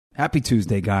Happy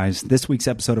Tuesday, guys. This week's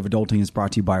episode of Adulting is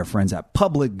brought to you by our friends at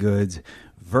Public Goods,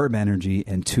 Verb Energy,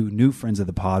 and two new friends of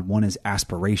the pod. One is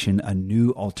Aspiration, a new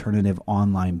alternative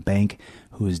online bank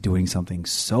who is doing something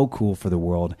so cool for the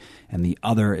world. And the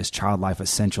other is Child Life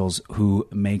Essentials, who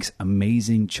makes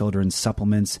amazing children's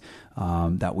supplements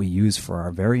that we use for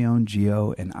our very own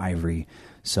Geo and Ivory.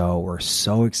 So we're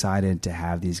so excited to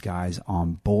have these guys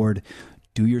on board.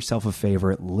 Do yourself a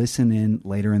favor, listen in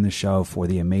later in the show for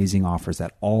the amazing offers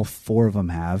that all four of them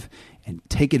have and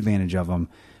take advantage of them.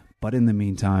 But in the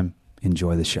meantime,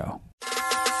 enjoy the show.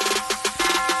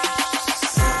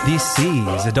 This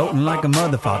is Adulting Like a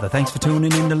Mother Father. Thanks for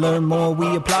tuning in to learn more.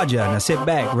 We applaud you. Now sit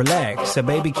back, relax. So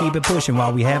baby, keep it pushing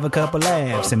while we have a couple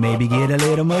laughs and maybe get a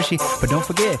little mushy. But don't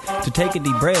forget to take a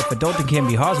deep breath. Adulting can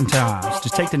be hard sometimes.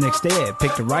 Just take the next step.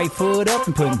 Pick the right foot up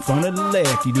and put in front of the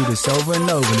left. You do this over and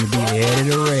over and you'll be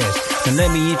headed to rest. Now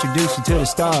let me introduce you to the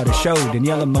star of the show,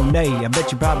 Daniela Monet. I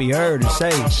bet you probably heard her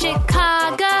say,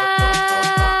 Chicago,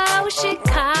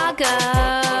 Chicago.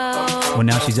 Well,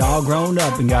 now she's all grown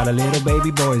up and got a little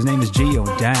baby boy. His name is Gio.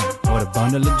 Dang, what a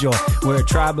bundle of joy. We're a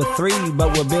tribe of three,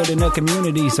 but we're building a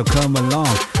community, so come along.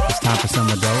 It's time for some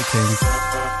adulting.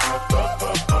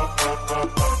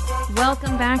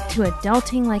 Welcome back to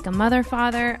Adulting Like a Mother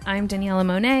Father. I'm Daniela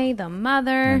Monet, the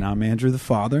mother. And I'm Andrew, the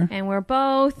father. And we're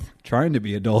both trying to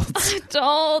be adults.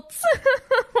 Adults.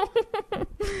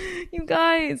 You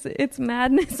guys, it's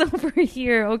madness over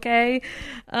here, okay?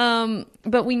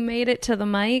 But we made it to the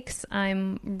mics.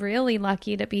 I'm really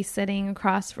lucky to be sitting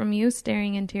across from you,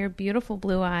 staring into your beautiful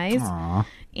blue eyes. Aww.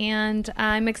 And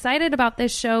I'm excited about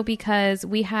this show because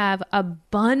we have a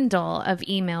bundle of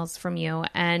emails from you,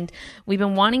 and we've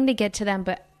been wanting to get to them,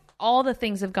 but all the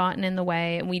things have gotten in the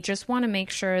way, and we just want to make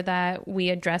sure that we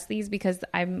address these because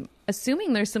I'm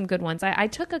assuming there's some good ones. I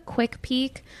took a quick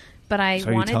peek, but I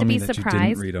wanted to be surprised. You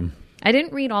didn't read them. I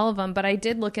didn't read all of them, but I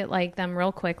did look at them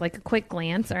real quick, like a quick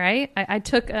glance. All right. I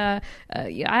took I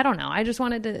don't know. I just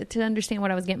wanted to understand what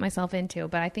I was getting myself into.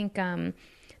 But I think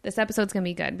this episode's going to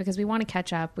be good because we want to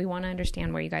catch up. We want to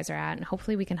understand where you guys are at. And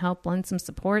hopefully we can help lend some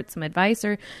support, some advice,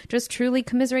 or just truly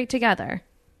commiserate together.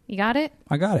 You got it?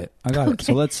 I got it. Okay.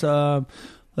 So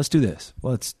let's do this.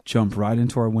 Let's jump right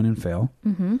into our win and fail.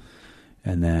 Mm-hmm.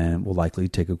 And then we'll likely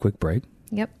take a quick break.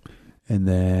 Yep. And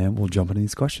then we'll jump into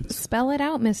these questions. Spell it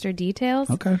out, Mr. Details.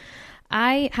 Okay.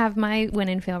 I have my win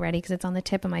and fail ready because it's on the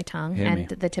tip of my tongue and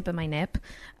the tip of my nip.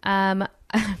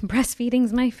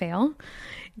 Breastfeeding's my fail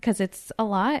because it's a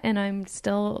lot and I'm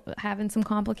still having some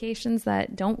complications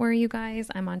that, don't worry you guys,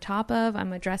 I'm on top of.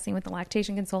 I'm addressing with the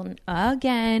lactation consultant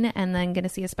again and then going to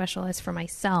see a specialist for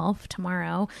myself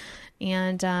tomorrow.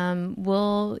 And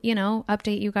we'll,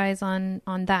 update you guys on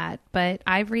that. But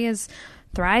Ivory is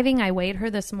thriving. I weighed her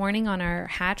this morning on our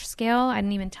hatch scale. I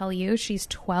didn't even tell you. She's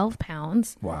 12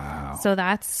 pounds. Wow. So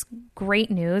that's great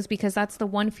news because that's the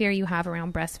one fear you have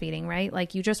around breastfeeding, right?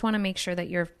 Like you just want to make sure that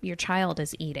your child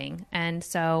is eating. And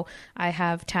so I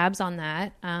have tabs on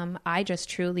that. I just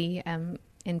truly am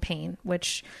in pain,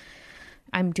 which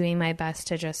I'm doing my best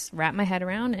to just wrap my head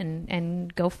around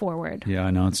and go forward. Yeah,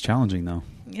 I know. It's challenging though.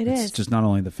 It's just not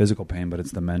only the physical pain, but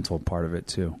it's the mental part of it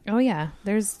too. Oh yeah.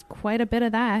 There's quite a bit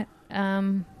of that.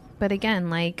 But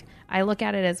again, I look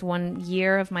at it as 1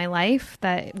 year of my life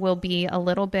that will be a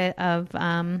little bit of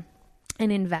an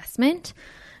investment,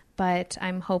 but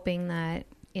I'm hoping that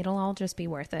it'll all just be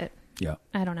worth it. Yeah.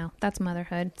 I don't know. That's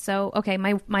motherhood. So, okay,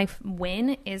 my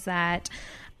win is that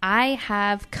I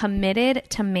have committed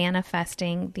to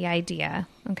manifesting the idea,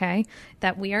 okay,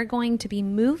 that we are going to be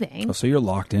moving. Oh, so you're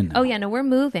locked in now. Oh, yeah. No, we're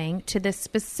moving to this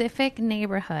specific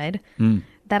neighborhood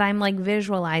that I'm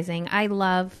visualizing. I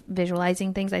love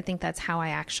visualizing things. I think that's how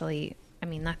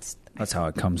that's how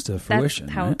it comes to fruition.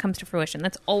 That's how it comes to fruition.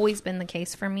 That's always been the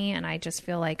case for me. And I just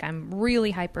feel like I'm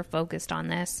really hyper-focused on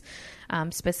this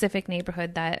specific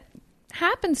neighborhood that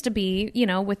happens to be,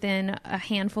 within a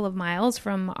handful of miles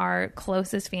from our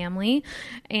closest family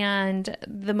and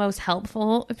the most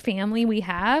helpful family we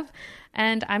have.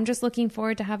 And I'm just looking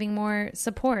forward to having more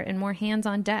support and more hands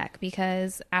on deck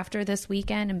because after this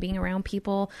weekend and being around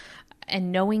people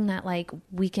and knowing that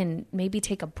we can maybe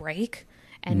take a break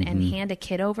and hand a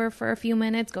kid over for a few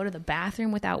minutes, go to the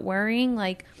bathroom without worrying,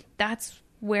 that's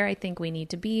where I think we need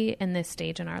to be in this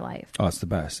stage in our life. Oh, it's the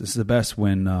best. It's the best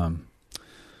when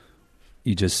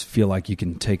you just feel like you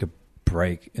can take a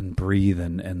break and breathe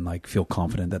and feel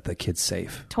confident that the kid's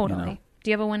safe. Totally. Do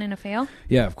you have a win and a fail?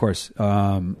 Yeah, of course.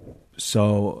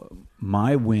 So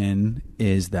my win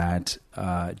is that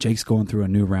Jake's going through a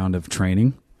new round of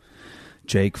training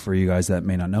Jake, for you guys that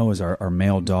may not know, is our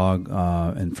male dog.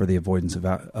 And for the avoidance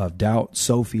of doubt,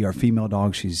 Sophie, our female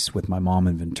dog, she's with my mom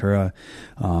in Ventura,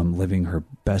 living her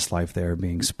best life there,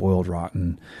 being spoiled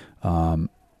rotten.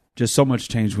 Just so much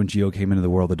changed when Gio came into the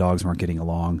world. The dogs weren't getting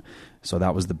along. So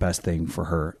that was the best thing for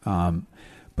her.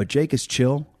 But Jake is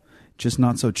chill, just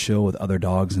not so chill with other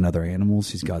dogs and other animals.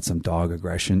 He's got some dog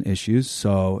aggression issues.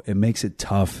 So it makes it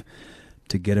tough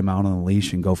to get him out on the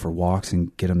leash and go for walks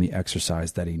and get him the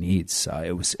exercise that he needs.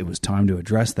 It was time to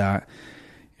address that.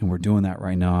 And we're doing that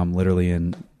right now. I'm literally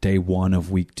in day 1 of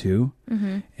week 2.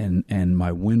 And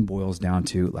my win boils down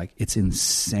to, like, it's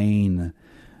insane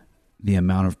the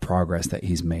amount of progress that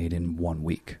he's made in 1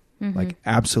 week. Like,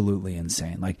 absolutely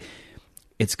insane. Like,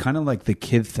 it's kind of like the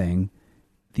kid thing.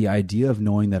 The idea of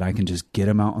knowing that I can just get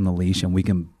him out on the leash and we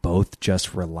can both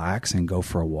just relax and go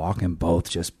for a walk and both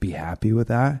just be happy with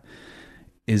that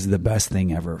is the best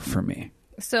thing ever for me.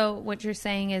 So what you're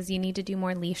saying is you need to do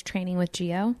more leash training with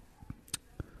Gio?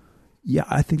 Yeah,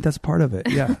 I think that's part of it.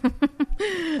 Yeah.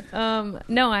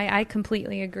 No, I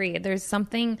completely agree. There's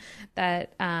something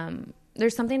that,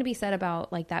 there's something to be said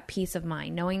about, like, that peace of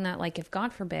mind, knowing that, like, if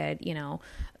God forbid, you know,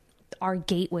 our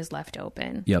gate was left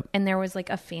open and there was,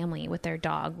 like, a family with their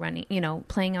dog running, you know,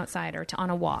 playing outside or on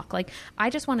a walk. Like,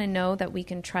 I just want to know that we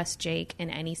can trust Jake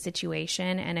in any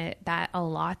situation, and that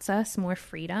allots us more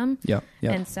freedom.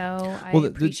 And so I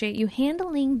appreciate you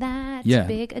handling that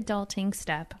big adulting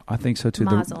step. I think so too.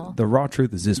 The raw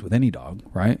truth is this: with any dog,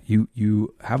 right?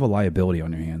 You have a liability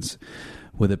on your hands.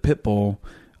 With a pit bull,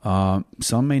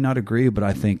 some may not agree, but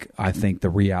I think the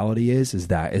reality is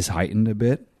that is heightened a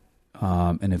bit.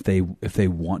 And if they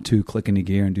want to click into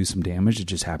gear and do some damage, it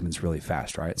just happens really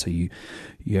fast, right? So you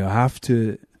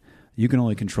can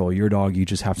only control your dog. You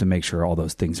just have to make sure all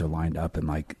those things are lined up and,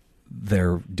 like,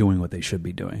 they're doing what they should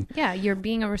be doing. Yeah, you're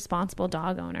being a responsible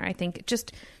dog owner. I think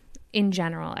just in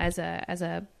general, as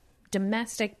a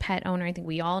domestic pet owner, I think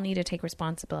we all need to take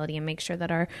responsibility and make sure that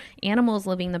our animal is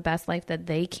living the best life that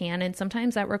they can. And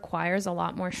sometimes that requires a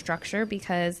lot more structure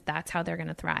because that's how they're going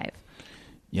to thrive.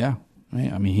 Yeah.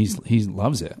 I mean, he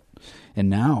loves it. And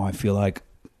now I feel like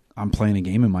I'm playing a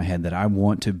game in my head that I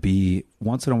want to be.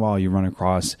 Once in a while you run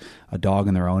across a dog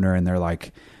and their owner and they're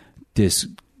like this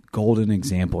golden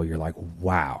example. You're like,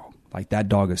 wow, like that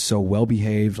dog is so well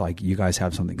behaved. Like, you guys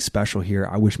have something special here.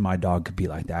 I wish my dog could be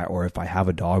like that. Or if I have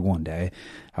a dog one day,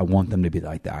 I want them to be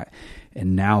like that.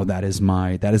 And now that is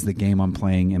the game I'm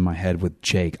playing in my head with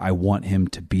Jake. I want him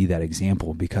to be that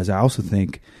example, because I also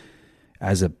think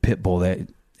as a pit bull that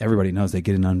everybody knows they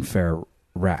get an unfair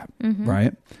rap,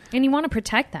 right? And you want to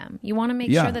protect them. You want to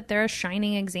make sure that they're a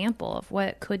shining example of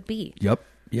what could be. Yep.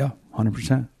 Yeah.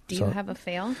 100%. Do you have a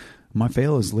fail? My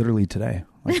fail is literally today.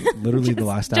 Like, literally the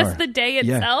last hour. Just the day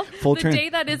itself? Yeah. Day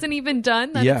that isn't even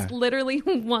done? That's literally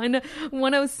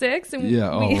 1:06. And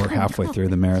we're halfway through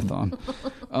the marathon.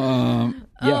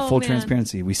 Full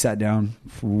transparency. We sat down.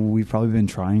 We've probably been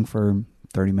trying for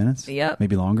 30 minutes,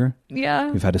 maybe longer. We've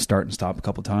had to start and stop a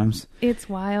couple times. It's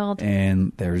wild.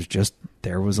 And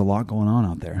there was a lot going on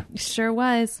out there. Sure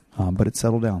was. But it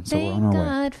settled down, so we're on our way. Thank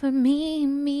God for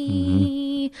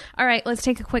me. All right, let's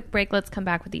take a quick break. Let's come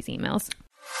back with these emails.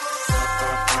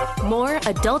 More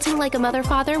Adulting Like a Mother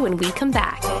Father when we come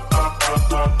back.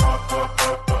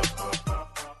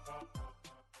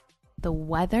 The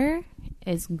weather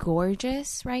is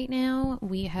gorgeous right now.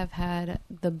 We have had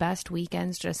the best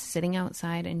weekends just sitting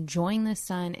outside, enjoying the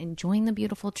sun, enjoying the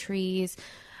beautiful trees.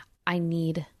 I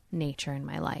need nature in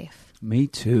my life. Me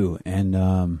too.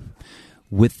 And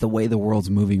with the way the world's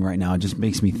moving right now, it just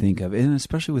makes me think of, and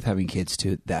especially with having kids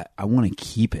too, that I want to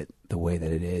keep it the way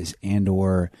that it is and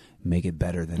or make it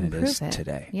better than it is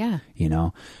today. Yeah. You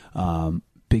know,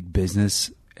 big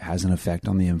business has an effect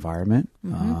on the environment.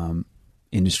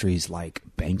 Industries like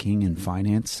banking and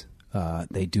finance,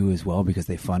 they do as well, because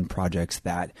they fund projects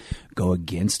that go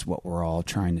against what we're all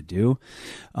trying to do,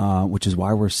 which is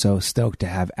why we're so stoked to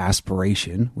have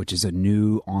Aspiration, which is a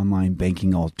new online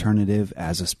banking alternative,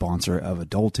 as a sponsor of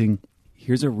Adulting.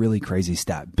 Here's a really crazy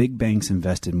stat. Big banks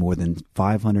invested more than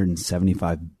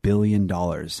 $575 billion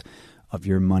of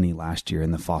your money last year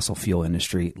in the fossil fuel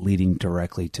industry, leading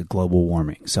directly to global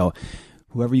warming. So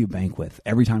whoever you bank with,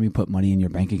 every time you put money in your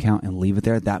bank account and leave it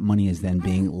there, that money is then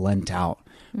being lent out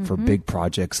for big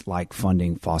projects like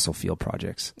funding fossil fuel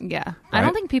projects. Yeah. Right? I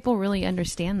don't think people really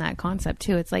understand that concept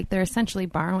too. It's like they're essentially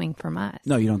borrowing from us.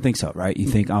 No, you don't think so, right? You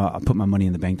think, oh, I'll put my money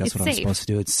in the bank. That's It's what I'm safe. supposed to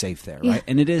do. It's safe there, Yeah. right?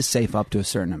 And it is safe up to a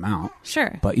certain amount.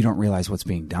 Sure. But you don't realize what's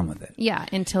being done with it. Yeah,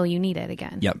 until you need it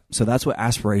again. Yep. So that's what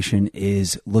Aspiration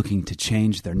is looking to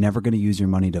change. They're never going to use your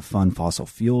money to fund fossil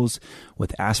fuels.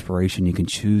 With Aspiration, you can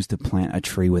choose to plant a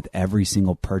tree with every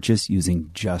single purchase using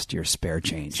just your spare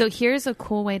change. So here's a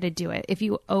cool way to do it. If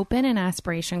you open an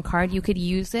aspiration card, you could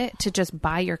use it to just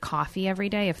buy your coffee every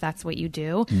day if that's what you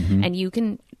do. And you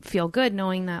can feel good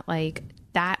knowing that like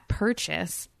that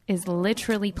purchase is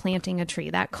literally planting a tree.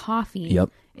 That coffee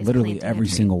Yep. is Literally planting a every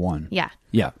tree. single one. Yeah.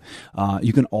 Yeah.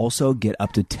 You can also get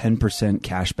up to 10%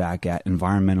 cash back at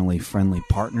environmentally friendly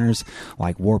partners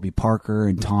like Warby Parker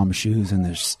and Tom Shoes, and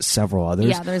there's several others.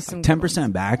 Yeah, there's some good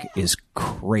 10% back is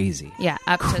crazy. Yeah,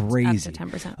 up to crazy.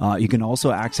 10%. You can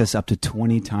also access up to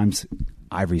 20 times.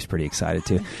 Ivory's pretty excited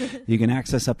too. You can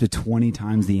access up to 20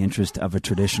 times the interest of a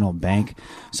traditional bank.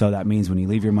 So that means when you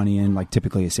leave your money in, like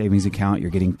typically a savings account, you're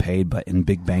getting paid, but in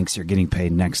big banks, you're getting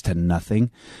paid next to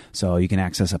nothing. So you can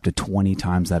access up to 20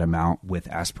 times that amount with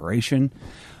Aspiration.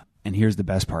 And here's the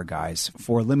best part, guys.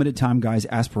 For a limited time, guys,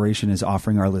 Aspiration is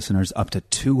offering our listeners up to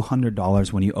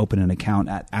 $200 when you open an account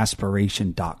at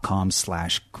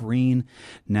aspiration.com/green.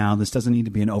 Now, this doesn't need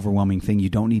to be an overwhelming thing.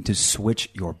 You don't need to switch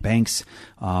your banks.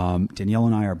 Danielle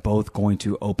and I are both going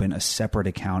to open a separate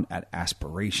account at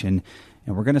Aspiration.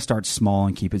 And we're going to start small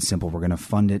and keep it simple. We're going to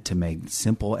fund it to make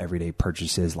simple everyday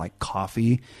purchases like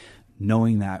coffee,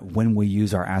 knowing that when we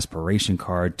use our Aspiration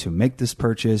card to make this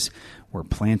purchase, we're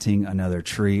planting another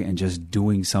tree and just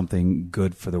doing something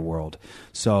good for the world.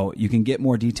 So you can get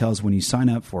more details when you sign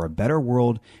up for a better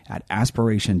world at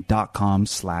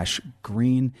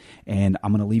aspiration.com/green. And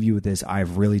I'm going to leave you with this.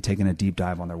 I've really taken a deep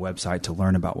dive on their website to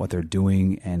learn about what they're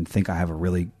doing and think I have a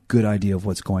really good idea of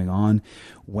what's going on.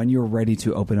 When you're ready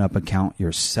to open up an account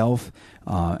yourself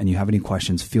and you have any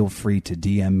questions, feel free to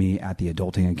DM me at the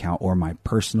Adulting account or my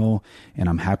personal, and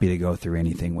I'm happy to go through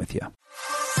anything with you.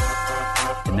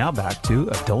 And now back to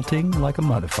Adulting Like a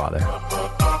Mother Father.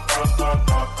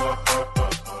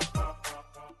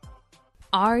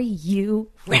 Are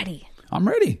you ready? I'm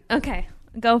ready. Okay,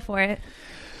 go for it.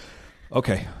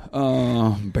 Okay.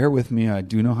 Bear with me. I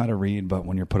do know how to read, but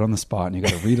when you're put on the spot and you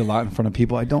got to read a lot in front of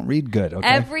people, I don't read good. Okay.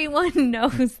 Everyone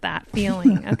knows that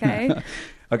feeling, okay?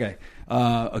 Okay.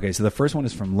 So the first one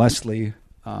is from Leslie.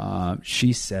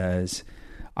 She says,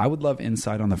 I would love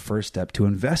insight on the first step to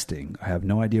investing. I have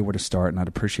no idea where to start, and I'd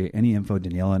appreciate any info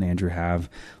Danielle and Andrew have,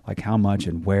 like how much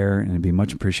and where, and it'd be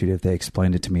much appreciated if they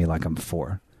explained it to me like I'm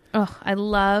 4. Oh, I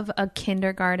love a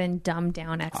kindergarten dumbed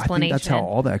down explanation. I think that's how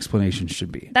all the explanations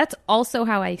should be. That's also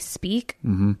how I speak.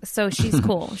 So she's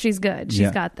cool. She's good.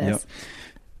 She's got this. Yep.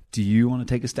 Do you want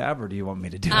to take a stab, or do you want me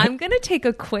to do it? I'm going to take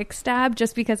a quick stab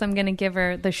just because I'm going to give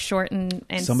her the short and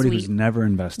Somebody sweet. who's never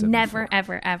invested Never,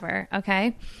 before. ever.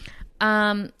 Okay.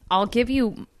 I'll give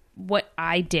you what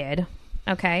I did.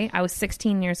 Okay. I was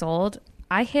 16 years old.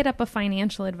 I hit up a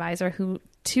financial advisor who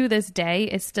to this day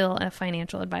is still a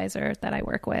financial advisor that I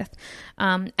work with.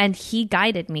 And he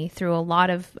guided me through a lot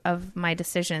of my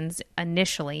decisions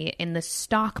initially in the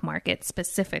stock market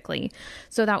specifically.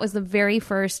 So that was the very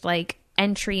first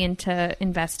entry into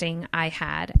investing I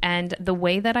had. And the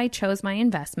way that I chose my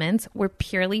investments were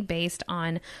purely based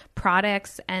on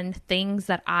products and things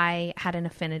that I had an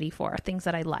affinity for, things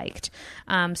that I liked.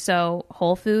 So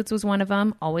Whole Foods was one of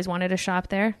them. Always wanted to shop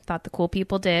there. Thought the cool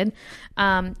people did.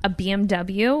 A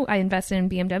BMW. I invested in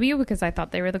BMW because I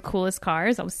thought they were the coolest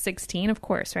cars. I was 16, of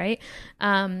course, right?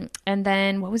 And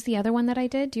then what was the other one that I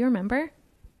did? Do you remember?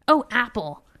 Oh,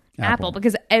 Apple,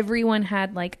 because everyone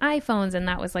had iPhones and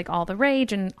that was all the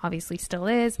rage, and obviously still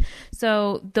is.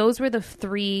 So those were the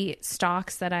 3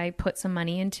 stocks that I put some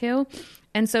money into.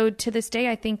 And so to this day,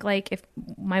 I think if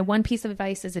my one piece of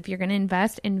advice is if you're going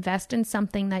to invest in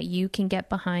something that you can get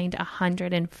behind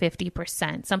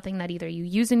 150%, something that either you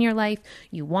use in your life,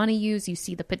 you want to use, you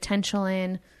see the potential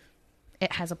in,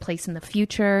 it has a place in the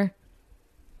future.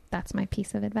 That's my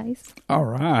piece of advice. All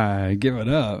right. Give it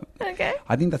up. Okay.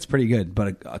 I think that's pretty good.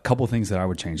 But a couple things that I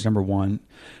would change. Number one,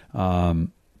 I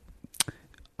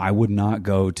would not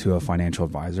go to a financial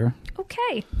advisor.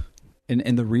 Okay.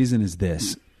 And the reason is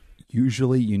this.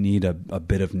 Usually you need a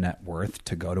bit of net worth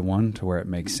to go to one to where it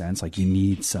makes sense. You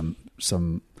need some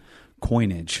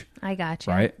coinage. I got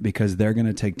you. Right? Because they're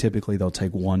going to typically they'll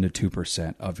take 1 to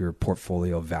 2% of your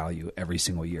portfolio value every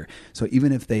single year. So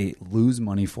even if they lose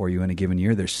money for you in a given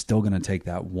year, they're still going to take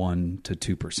that 1 to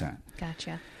 2%.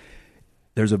 Gotcha.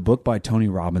 There's a book by Tony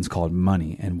Robbins called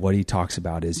Money. And what he talks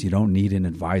about is you don't need an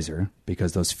advisor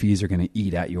because those fees are going to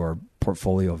eat at your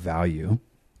portfolio value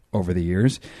over the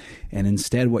years. And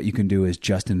instead, what you can do is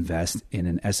just invest in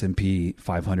an S&P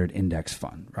 500 index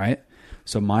fund, right?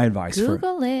 So my advice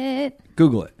Google it.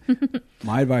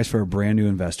 My advice for a brand new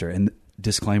investor, and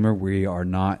disclaimer, we are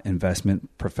not investment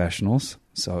professionals.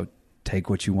 So take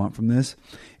what you want from this.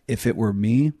 If it were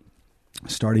me,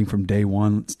 starting from day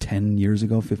one, 10 years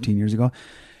ago, 15 years ago,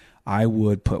 I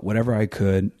would put whatever I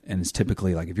could. And it's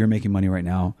typically like, if you're making money right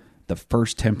now, the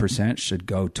first 10% should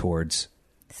go towards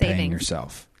paying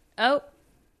yourself. Oh,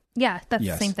 yeah, that's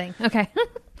the same thing. Okay.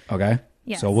 Okay.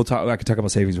 Yes. So I could talk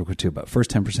about savings real quick too, but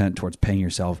first 10% towards paying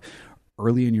yourself.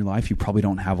 Early in your life, you probably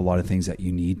don't have a lot of things that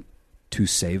you need to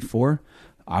save for.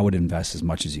 I would invest as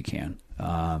much as you can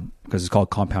because it's called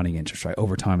compounding interest, right?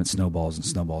 Over time, it snowballs and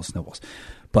snowballs and snowballs.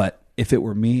 But if it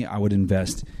were me, I would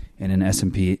invest in an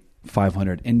S&P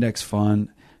 500 index fund.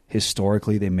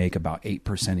 Historically, they make about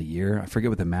 8% a year. I forget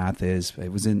what the math is.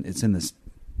 It's in this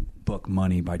book,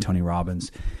 Money, by Tony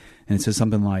Robbins. And it says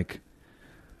something like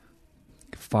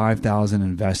 $5,000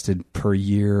 invested per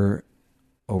year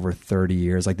over 30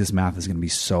 years. Like, this math is going to be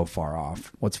so far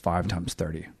off. What's 5 times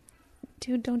 30?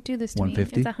 Dude, don't do this to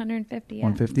 150? me. It's 150. Yeah.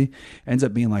 150 ends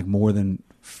up being like more than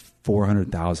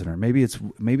 400,000, or maybe it's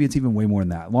even way more than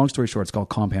that. Long story short, it's called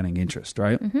compounding interest,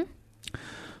 right? Mm-hmm.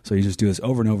 So you just do this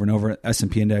over and over and over.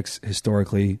 S&P index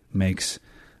historically makes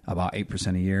about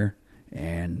 8% a year,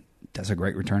 and that's a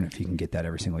great return if you can get that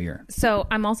every single year. So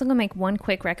I'm also going to make one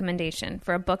quick recommendation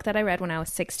for a book that I read when I was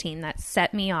 16 that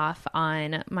set me off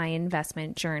on my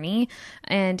investment journey.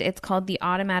 And it's called The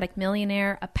Automatic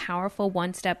Millionaire, A Powerful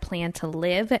One-Step Plan to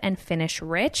Live and Finish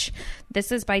Rich. This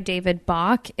is by David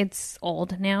Bach. It's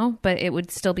old now, but it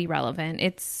would still be relevant.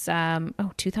 It's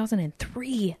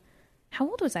 2003. How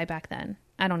old was I back then?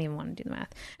 I don't even want to do the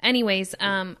math. Anyways,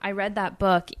 I read that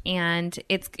book and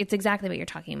it's exactly what you're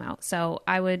talking about. So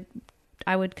I would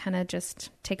kind of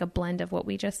just take a blend of what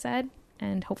we just said,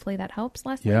 and hopefully that helps,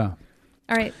 Leslie. Yeah.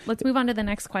 All right, let's move on to the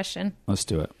next question. Let's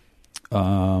do it.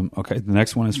 Okay, the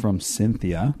next one is from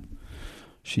Cynthia.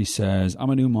 She says, I'm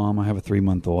a new mom. I have a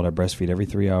 3-month-old. I breastfeed every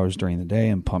 3 hours during the day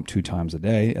and pump 2 times a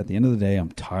day. At the end of the day,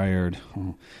 I'm tired.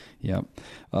 Yep.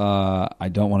 I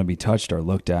don't want to be touched or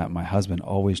looked at. My husband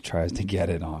always tries to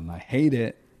get it on. I hate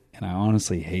it, and I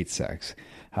honestly hate sex.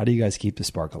 How do you guys keep the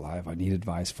spark alive? I need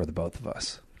advice for the both of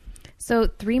us. So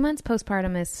 3 months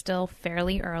postpartum is still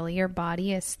fairly early. Your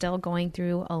body is still going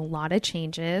through a lot of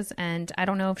changes. And I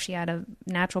don't know if she had a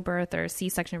natural birth or a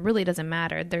C-section. It really doesn't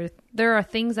matter. There are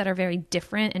things that are very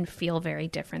different and feel very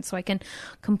different. So I can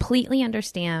completely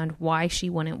understand why she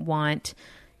wouldn't want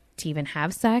to even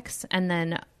have sex. And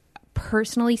then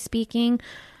personally speaking,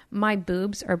 my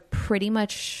boobs are pretty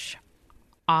much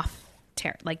off.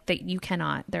 Like that you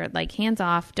cannot, they're like hands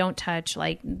off, don't touch,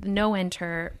 like no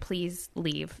enter, please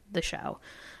leave the show.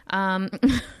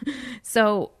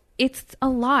 So it's a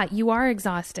lot. You are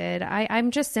exhausted.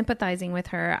 I'm just sympathizing with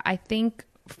her. I think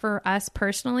for us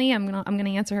personally, I'm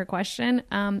gonna answer her question.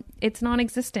 It's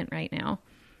non-existent right now.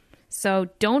 So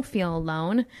don't feel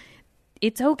alone.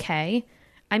 It's okay.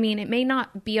 I mean, it may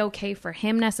not be okay for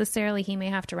him necessarily. He may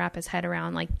have to wrap his head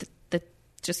around like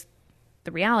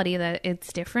the reality that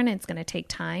it's different. It's going to take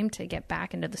time to get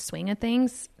back into the swing of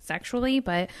things sexually,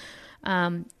 but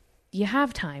you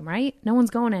have time, right? No one's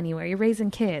going anywhere. You're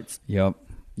raising kids. Yep.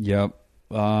 Get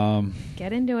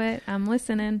into it. I'm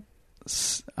listening.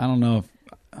 I don't know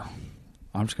if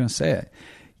I'm just going to say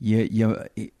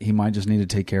it. He might just need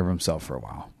to take care of himself for a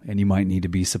while, and you might need to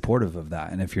be supportive of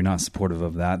that. And if you're not supportive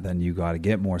of that, then you got to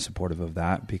get more supportive of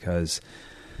that, because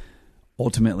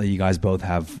ultimately, you guys both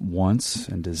have wants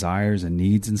and desires and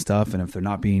needs and stuff. And if they're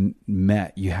not being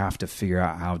met, you have to figure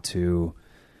out how to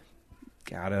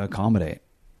accommodate.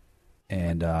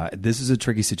 And this is a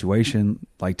tricky situation.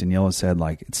 Like Daniela said,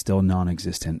 like it's still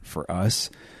non-existent for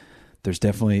us. There's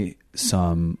definitely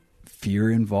some fear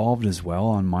involved as well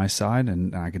on my side.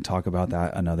 And I can talk about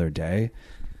that another day.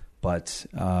 But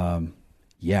I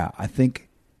think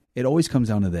it always comes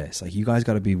down to this. Like, you guys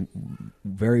got to be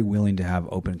very willing to have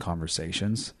open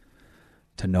conversations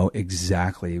to know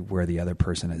exactly where the other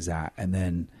person is at. And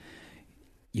then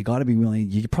you got to be willing,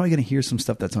 you're probably going to hear some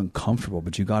stuff that's uncomfortable,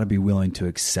 but you got to be willing to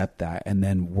accept that and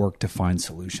then work to find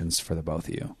solutions for the both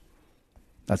of you.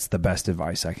 That's the best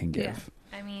advice I can give.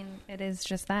 Yeah. I mean, it is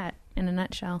just that in a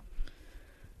nutshell.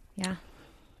 Yeah.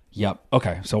 Yep.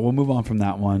 Okay. So we'll move on from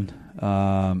that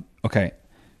one. Okay.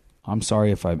 I'm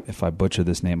sorry if I butcher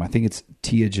this name. I think it's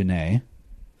Tia Janae.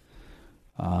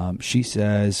 She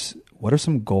says, what are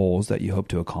some goals that you hope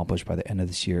to accomplish by the end of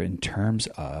this year in terms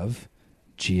of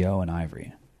Gio and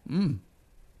Ivory?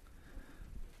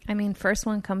 I mean, first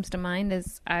one comes to mind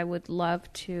is I would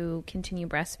love to continue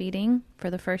breastfeeding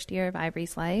for the first year of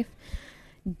Ivory's life.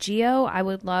 Gio, I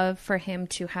would love for him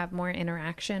to have more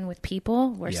interaction with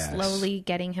people. We're slowly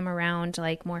getting him around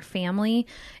like more family.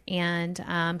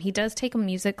 And he does take a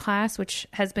music class, which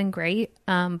has been great.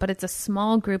 But it's a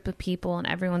small group of people and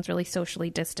everyone's really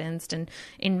socially distanced and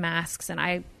in masks. And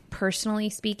I personally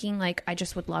speaking, like I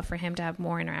just would love for him to have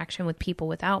more interaction with people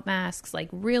without masks, like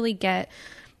really get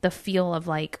the feel of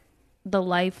like the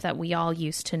life that we all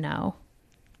used to know.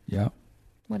 Yeah.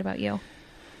 What about you?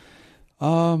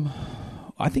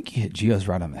 I think he hit Gio's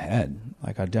right on the head.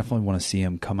 Like, I definitely want to see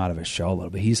him come out of his shell a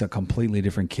little bit. He's a completely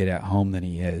different kid at home than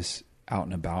he is out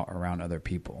and about around other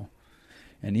people.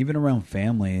 And even around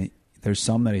family, there's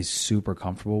some that he's super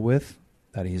comfortable with,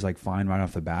 that he's like fine right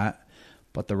off the bat.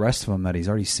 But the rest of them that he's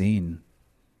already seen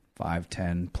 5,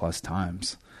 10 plus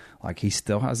times. Like, he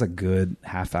still has a good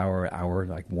half hour,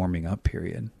 like warming up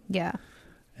period. Yeah.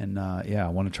 And I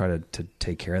want to try to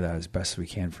take care of that as best as we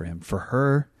can for him. For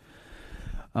her,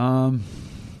 I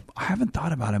haven't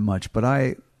thought about it much, but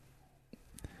I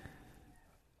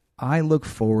look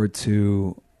forward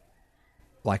to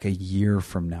like a year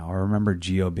from now. I remember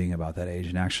Gio being about that age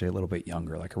and actually a little bit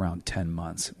younger, like around 10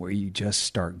 months, where you just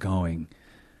start going,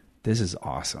 this is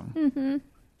awesome. Mm-hmm.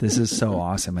 This is so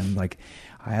awesome. And like,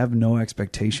 I have no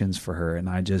expectations for her. And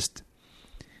I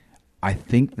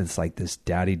think that's like this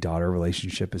daddy-daughter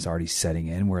relationship is already setting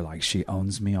in where like she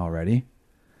owns me already.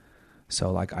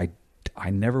 So like, I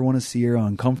never want to see her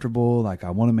uncomfortable. Like,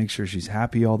 I want to make sure she's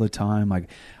happy all the time. Like,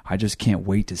 I just can't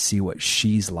wait to see what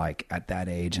she's like at that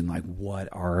age and like what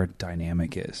our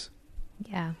dynamic is.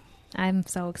 Yeah, I'm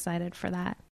so excited for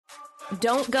that.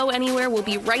 Don't go anywhere. We'll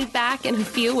be right back in a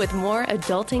few with more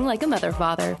Adulting Like a Mother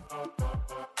Father.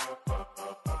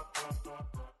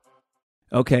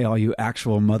 Okay, all you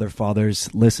actual mother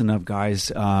fathers, listen up,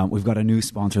 guys. We've got a new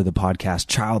sponsor of the podcast,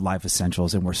 Child Life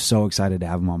Essentials, and we're so excited to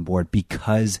have them on board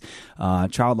because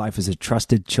Child Life is a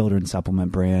trusted children's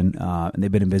supplement brand, and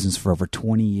they've been in business for over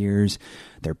 20 years.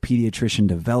 They're pediatrician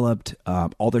developed.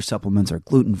 All their supplements are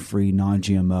gluten-free,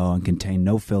 non-GMO, and contain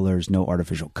no fillers, no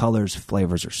artificial colors,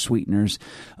 flavors, or sweeteners.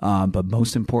 But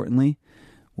most importantly,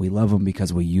 we love them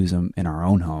because we use them in our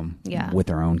own home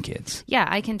with our own kids. Yeah,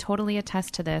 I can totally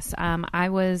attest to this. I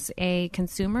was a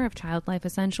consumer of Child Life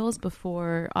Essentials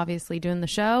before obviously doing the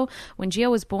show. When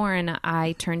Gio was born,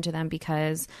 I turned to them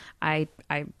because I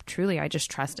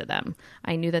just trusted them.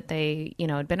 I knew that they,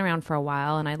 had been around for a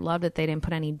while, and I loved that they didn't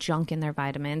put any junk in their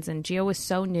vitamins. And Gio was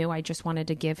so new, I just wanted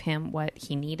to give him what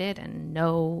he needed and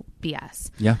no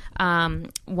BS. Yeah.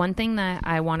 One thing that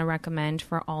I want to recommend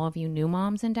for all of you new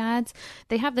moms and dads,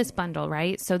 they have this bundle,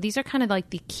 right? So these are kind of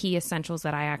like the key essentials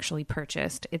that I actually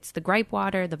purchased. It's the gripe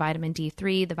water, the vitamin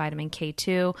D3, the vitamin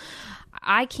K2.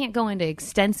 I can't go into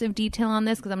extensive detail on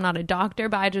this because I'm not a doctor,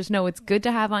 but I just know it's good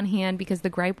to have on hand because the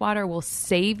gripe water will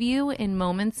save you in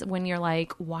moments when you're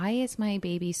like, why is my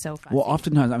baby so fussy? Well,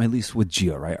 oftentimes, at least with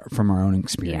Gio, right, from our own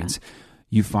experience,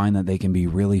 you find that they can be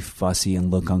really fussy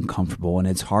and look uncomfortable, and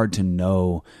it's hard to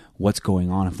know what's going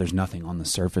on if there's nothing on the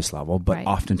surface level. But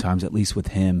oftentimes, at least with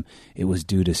him, it was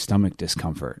due to stomach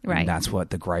discomfort. Right. And that's what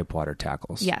the gripe water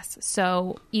tackles. Yes.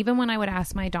 So even when I would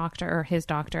ask my doctor or his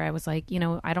doctor, I was like,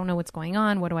 I don't know what's going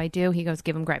on. What do I do? He goes,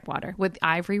 give him gripe water. With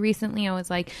Ivory recently, I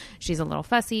was like, she's a little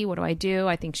fussy. What do I do?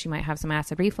 I think she might have some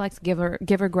acid reflux. Give her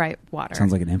gripe water.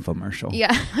 Sounds like an infomercial.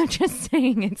 Yeah. I'm just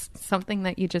saying it's something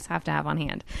that you just have to have on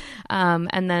hand.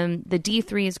 And then the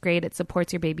D3 is great. It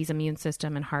supports your baby's immune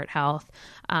system and heart health.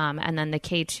 And then the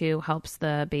K2 helps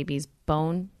the baby's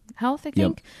bone health, I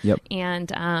think. Yep.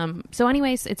 And so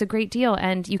anyways, it's a great deal.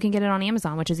 And you can get it on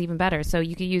Amazon, which is even better. So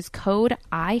you can use code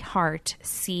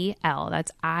IHEARTCL.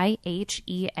 That's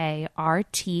IHEARTCL.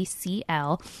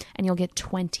 And you'll get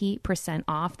 20%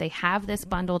 off. They have this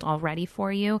bundled already for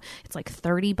you. It's like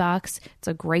 $30. It's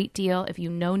a great deal. If you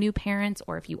know new parents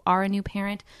or if you are a new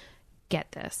parent,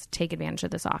 get this. Take advantage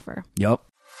of this offer. Yep.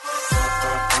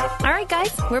 All right,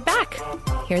 guys, we're back.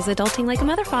 Here's Adulting Like a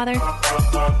Mother Father.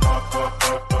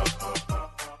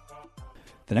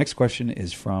 The next question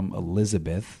is from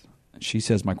Elizabeth. She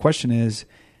says, my question is,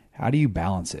 how do you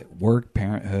balance it? Work,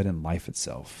 parenthood, and life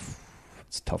itself.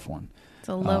 It's a tough one. It's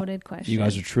a loaded question. You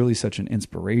guys are truly such an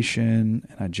inspiration,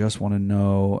 and I just want to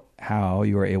know how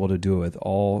you are able to do it do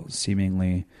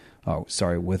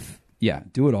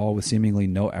it all with seemingly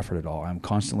no effort at all. I'm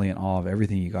constantly in awe of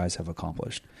everything you guys have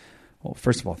accomplished. Well,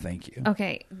 first of all, thank you.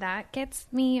 Okay, that gets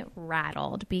me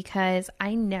rattled because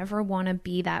I never want to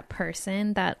be that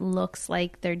person that looks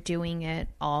like they're doing it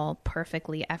all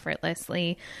perfectly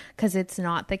effortlessly, because it's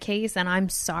not the case. And I'm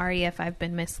sorry if I've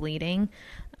been misleading.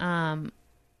 I'm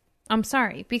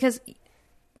sorry because,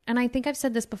 and I think I've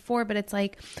said this before, but it's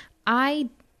like, I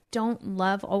don't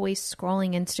love always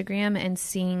scrolling Instagram and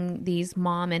seeing these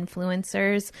mom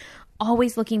influencers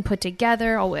always looking put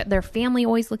together, their family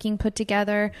always looking put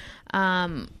together.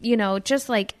 Just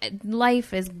like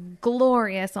life is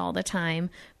glorious all the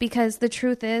time, because the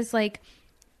truth is, like,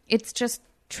 it's just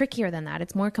trickier than that.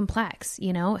 It's more complex,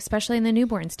 especially in the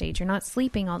newborn stage. You're not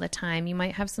sleeping all the time. You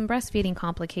might have some breastfeeding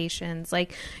complications.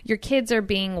 Like, your kids are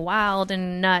being wild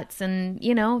and nuts, and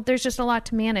there's just a lot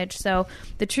to manage. So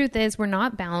the truth is, we're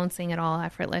not balancing it all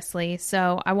effortlessly.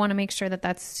 So I want to make sure that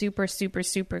that's super, super,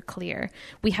 super clear.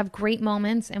 We have great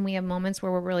moments, and we have moments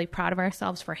where we're really proud of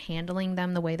ourselves for handling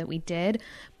them the way that we did,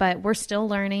 but we're still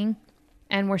learning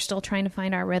and we're still trying to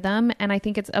find our rhythm. And I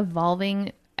think it's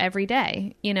evolving every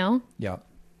day, Yeah.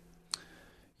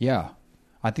 Yeah,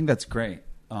 I think that's great.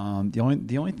 The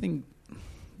only thing,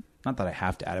 not that I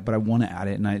have to add it, but I want to add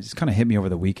it, and it just kind of hit me over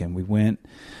the weekend. We went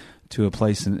to a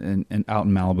place out in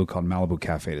Malibu called Malibu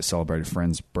Cafe to celebrate a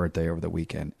friend's birthday over the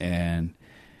weekend. And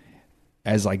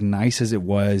as like nice as it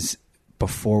was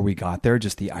before we got there,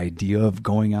 just the idea of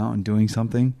going out and doing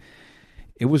something,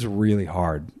 it was really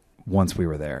hard once we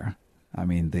were there. I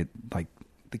mean, the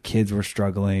kids were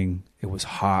struggling. It was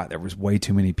hot. There was way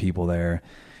too many people there.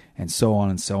 And so on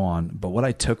and so on. But what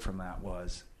I took from that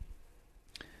was,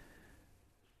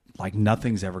 like,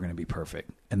 nothing's ever going to be perfect.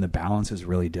 And the balance is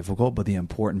really difficult. But the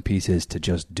important piece is to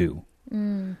just do.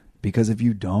 Because if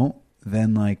you don't,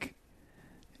 then, like,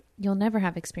 you'll never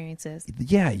have experiences.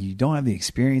 Yeah, you don't have the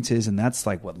experiences. And that's,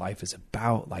 like, what life is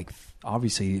about. Like,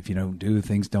 obviously, if you don't do,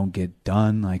 things don't get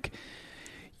done. Like,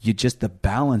 the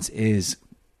balance is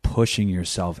pushing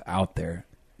yourself out there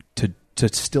to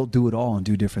still do it all and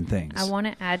do different things. I want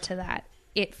to add to that.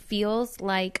 It feels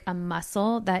like a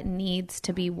muscle that needs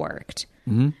to be worked.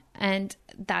 Mm-hmm. And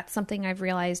that's something I've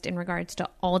realized in regards to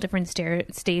all different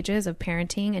stages of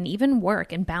parenting and even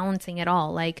work and balancing it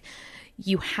all. Like,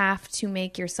 you have to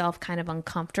make yourself kind of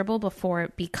uncomfortable before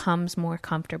it becomes more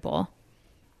comfortable.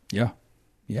 Yeah.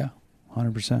 Yeah.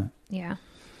 100%. Yeah.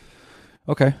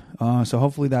 Okay. So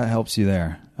hopefully that helps you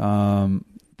there.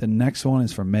 The next one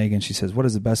is from Megan. She says, what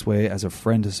is the best way as a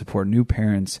friend to support new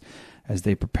parents as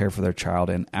they prepare for their child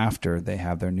and after they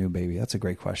have their new baby? That's a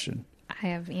great question. I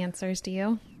have answers. Do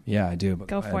you? Yeah, I do. But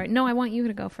go for it. No, I want you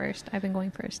to go first. I've been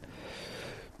going first.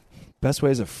 Best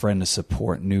way as a friend to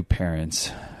support new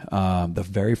parents. The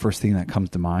very first thing that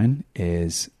comes to mind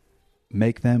is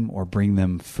make them or bring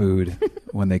them food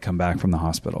when they come back from the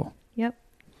hospital. Yep.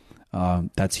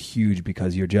 That's huge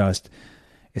because you're just...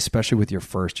 especially with your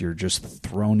first, you're just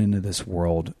thrown into this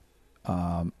world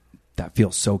that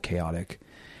feels so chaotic,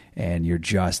 and you're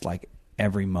just like,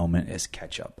 every moment is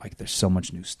catch up. Like, there's so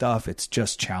much new stuff. It's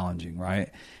just challenging, right?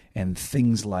 And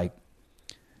things like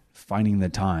finding the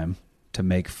time to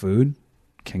make food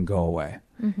can go away.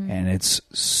 Mm-hmm. And it's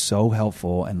so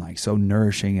helpful and like so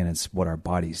nourishing, and it's what our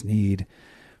bodies need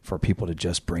for people to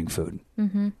just bring food.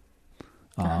 Mm-hmm.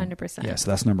 100%. Yeah,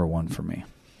 so that's number one for me.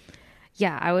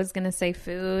 Yeah, I was going to say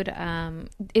food.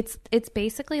 It's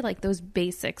basically like those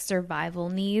basic survival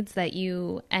needs that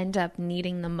you end up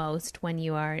needing the most when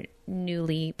you are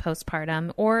newly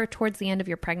postpartum or towards the end of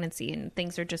your pregnancy and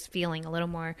things are just feeling a little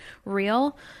more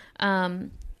real.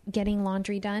 Getting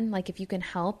laundry done, like if you can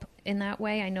help in that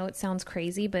way. I know it sounds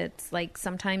crazy, but it's like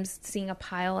sometimes seeing a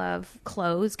pile of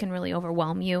clothes can really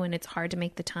overwhelm you and it's hard to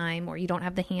make the time, or you don't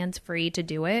have the hands free to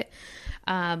do it.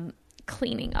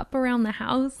 Cleaning up around the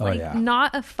house,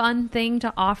 not a fun thing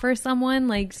to offer someone,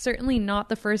 like certainly not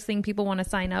the first thing people want to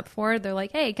sign up for. They're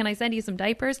like, hey, can I send you some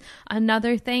diapers?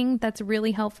 Another thing that's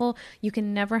really helpful, you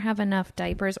can never have enough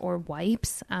diapers or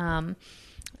wipes,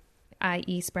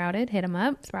 i.e. Sprouted, hit them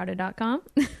up, sprouted.com.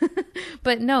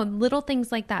 But no, little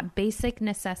things like that, basic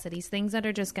necessities, things that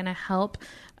are just going to help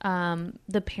the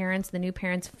new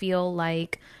parents feel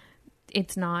like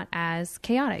it's not as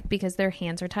chaotic because their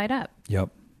hands are tied up. Yep.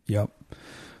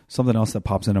 Something else that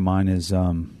pops into mind is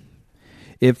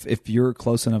if you're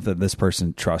close enough that this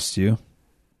person trusts you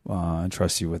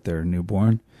with their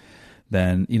newborn,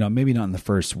 then, maybe not in the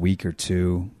first week or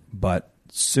two, but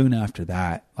soon after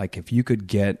that, like if you could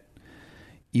get,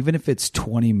 even if it's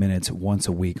 20 minutes once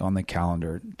a week on the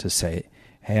calendar to say,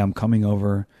 hey, I'm coming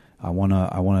over. I want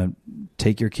to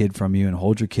take your kid from you and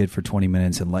hold your kid for 20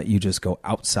 minutes and let you just go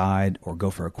outside or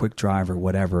go for a quick drive or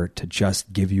whatever to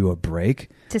just give you a break.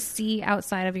 To see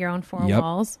outside of your own four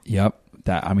walls. Yep.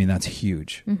 that's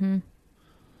huge. Mm-hmm.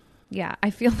 Yeah, I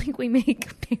feel like we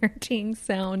make parenting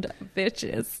sound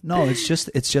vicious. No, it's just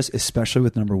especially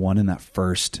with number one in the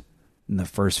first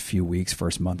few weeks,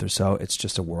 first month or so, it's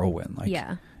just a whirlwind. Like,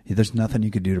 yeah, there's nothing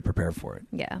you could do to prepare for it.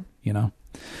 Yeah. You know?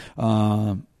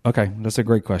 Okay, that's a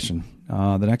great question.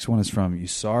 The next one is from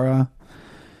Usara.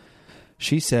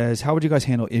 She says, how would you guys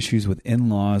handle issues with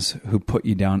in-laws who put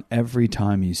you down every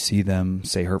time you see them,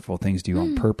 say hurtful things to you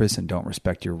on purpose, and don't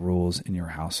respect your rules in your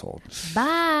household?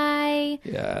 Bye.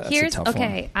 Yeah, that's a tough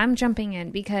one. I'm jumping in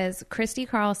because Christy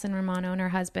Carlson Romano and her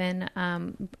husband,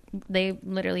 they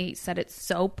literally said it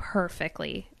so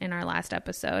perfectly in our last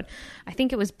episode. I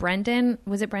think it was Brendan.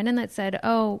 Was it Brendan that said,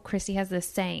 oh, Christy has this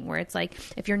saying where it's like,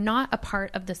 if you're not a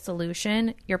part of the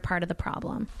solution, you're part of the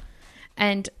problem.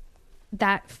 And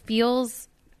that feels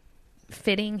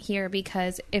fitting here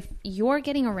because if you're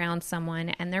getting around someone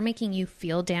and they're making you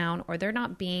feel down, or they're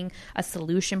not being a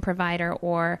solution provider,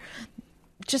 or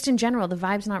just in general, the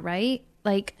vibe's not right.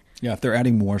 Like, yeah, if they're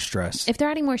adding more stress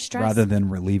rather than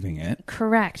relieving it.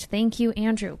 Correct. Thank you,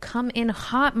 Andrew. Come in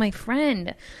hot, my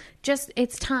friend. Just,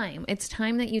 it's time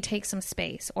that you take some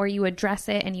space, or you address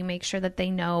it and you make sure that they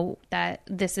know that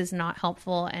this is not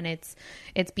helpful and it's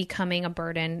becoming a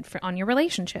burden on your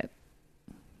relationship.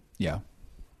 Yeah,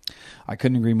 I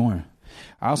couldn't agree more.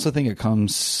 I also think it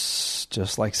comes,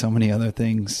 just like so many other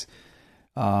things,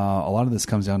 a lot of this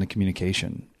comes down to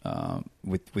communication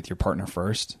with your partner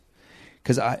first.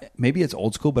 Because maybe it's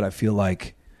old school, but I feel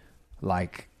like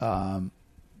let's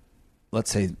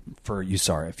say for you,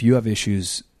 sorry, if you have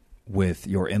issues with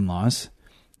your in-laws,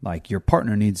 like, your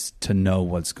partner needs to know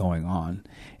what's going on.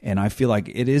 And I feel like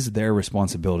it is their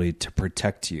responsibility to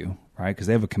protect you, right? Because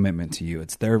they have a commitment to you.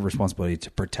 It's their responsibility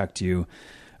to protect you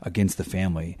against the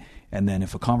family. And then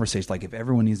if a conversation, like if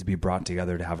everyone needs to be brought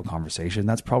together to have a conversation,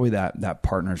 that's probably that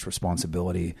partner's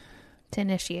responsibility to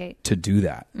initiate, to do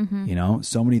that. Mm-hmm. You know,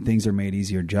 so many things are made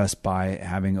easier just by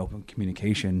having open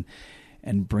communication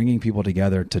and bringing people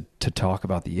together to talk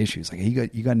about the issues. Like, hey,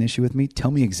 you got an issue with me? Tell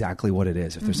me exactly what it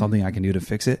is. If there's something I can do to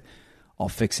fix it, I'll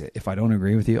fix it. If I don't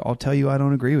agree with you, I'll tell you I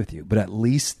don't agree with you. But at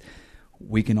least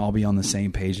we can all be on the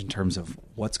same page in terms of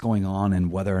what's going on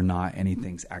and whether or not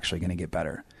anything's actually going to get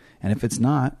better. And if it's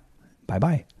not,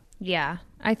 bye-bye. Yeah,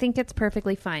 I think it's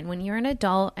perfectly fine. When you're an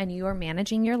adult and you are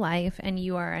managing your life and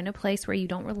you are in a place where you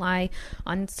don't rely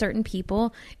on certain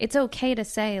people, it's okay to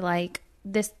say, like,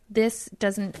 this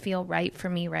doesn't feel right for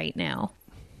me right now.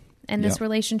 And this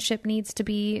relationship needs to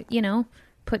be,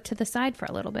 put to the side for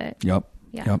a little bit. Yep.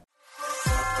 Yeah. Yep.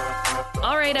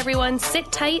 All right, everyone,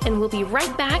 sit tight and we'll be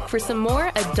right back for some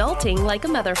more Adulting Like a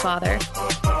Mother Father.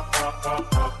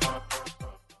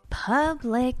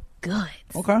 Public goods.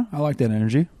 Okay. I like that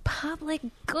energy. Public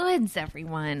goods,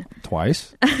 everyone.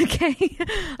 Twice. Okay.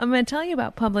 I'm going to tell you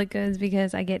about public goods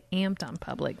because I get amped on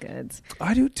public goods.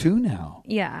 I do too now.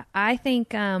 Yeah. I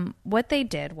think what they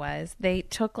did was they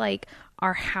took like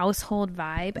our household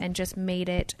vibe and just made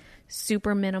it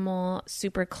super minimal,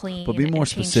 super clean. But be more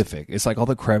specific. It's like all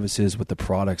the crevices with the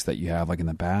products that you have, like in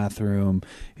the bathroom,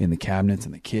 in the cabinets,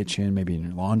 in the kitchen, maybe in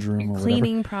your laundry room or whatever.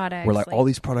 Cleaning products. Where like all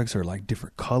these products are like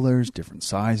different colors, different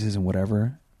sizes and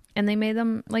whatever. And they made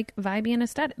them like vibey and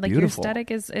aesthetic. Like Beautiful. Your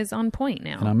aesthetic is on point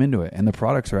now. And I'm into it. And the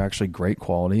products are actually great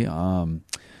quality.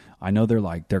 I know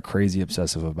they're crazy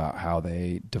obsessive about how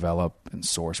they develop and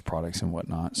source products and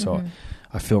whatnot. So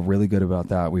I feel really good about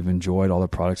that. We've enjoyed all the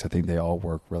products. I think they all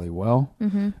work really well.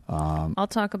 I'll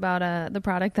talk about the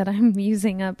product that I'm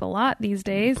using up a lot these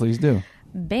days. Please do.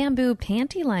 Bamboo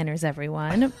panty liners,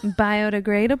 everyone.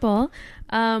 Biodegradable.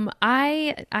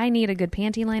 I need a good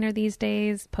panty liner these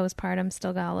days. Postpartum,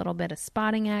 still got a little bit of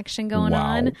spotting action going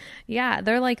on. Yeah,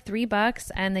 they're like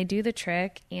 $3 and they do the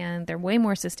trick, and they're way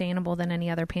more sustainable than any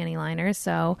other panty liners.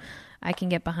 So I can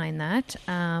get behind that.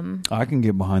 I can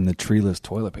get behind the treeless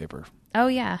toilet paper. Oh,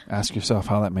 yeah. Ask yourself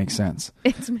how that makes sense.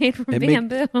 It's made from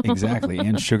bamboo. Exactly.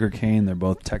 And sugarcane. They're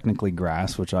both technically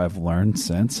grass, which I've learned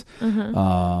since.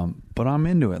 But I'm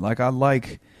into it. Like, I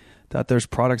like that there's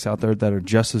products out there that are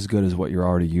just as good as what you're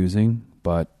already using,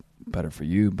 but better for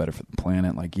you, better for the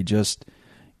planet. Like,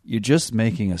 you're just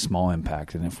making a small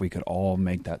impact. And if we could all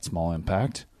make that small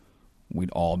impact, we'd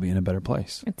all be in a better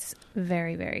place. It's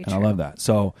very, very true. And I love that.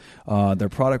 So their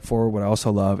product forward, what I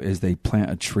also love is they plant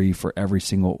a tree for every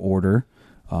single order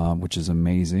which is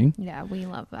amazing. Yeah, we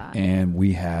love that. And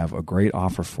we have a great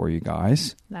offer for you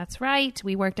guys. That's right.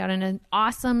 We worked out an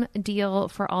awesome deal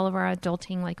for all of our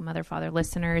Adulting Like a Mother Father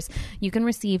listeners. You can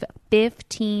receive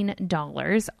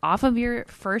 $15 off of your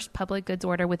first public goods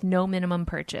order with no minimum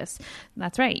purchase.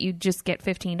 That's right. You just get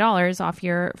 $15 off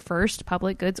your first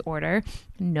public goods order.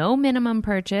 No minimum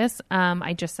purchase.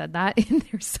 I just said that, and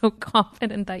they're so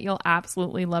confident that you'll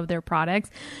absolutely love their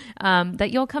products,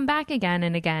 that you'll come back again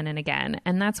and again and again.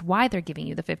 And that's why they're giving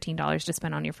you the $15 to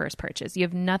spend on your first purchase. You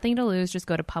have nothing to lose. Just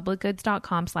go to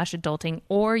publicgoods.com/adulting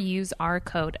or use our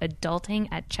code adulting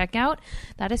at checkout.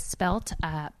 That is spelt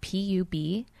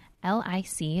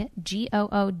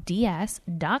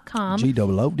PUBLICGOODS.com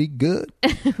G-O-O-D good.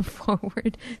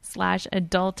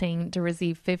 /adulting to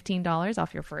receive $15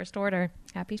 off your first order.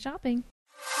 Happy shopping.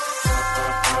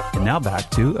 And now back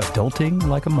to Adulting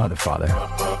Like a Mother Father.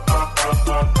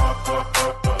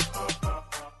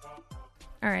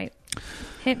 All right.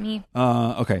 Hit me.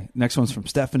 Okay. Next one's from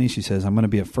Stephanie. She says, I'm going to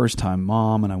be a first-time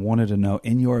mom, and I wanted to know,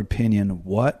 in your opinion,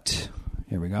 what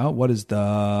is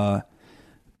the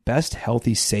best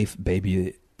healthy, safe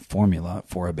baby formula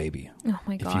for a baby? Oh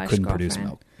my gosh, if you couldn't produce girlfriend.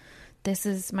 milk. This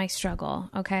is my struggle,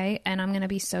 okay? And I'm going to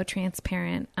be so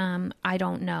transparent. I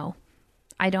don't know.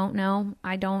 I don't know.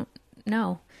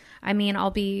 I mean, I'll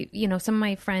be, some of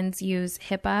my friends use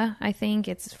HIPAA, I think.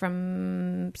 It's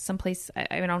from someplace,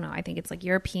 I don't know. I think it's like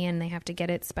European. They have to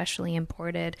get it specially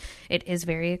imported. It is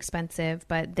very expensive,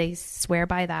 but they swear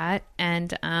by that.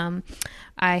 And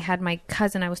I had my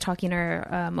cousin, I was talking to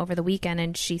her over the weekend,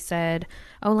 and she said,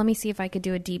 oh, let me see if I could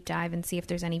do a deep dive and see if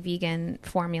there's any vegan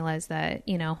formulas that,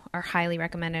 are highly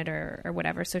recommended or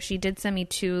whatever. So she did send me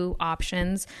 2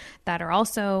 options that are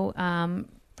also,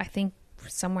 I think,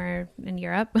 somewhere in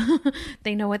Europe.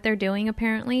 They know what they're doing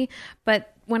apparently.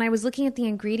 But when I was looking at the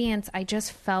ingredients, I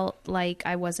just felt like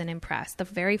I wasn't impressed. The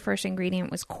very first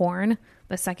ingredient was corn.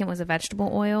 The second was a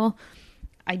vegetable oil.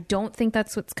 I don't think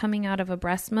that's what's coming out of a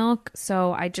breast milk.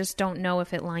 So I just don't know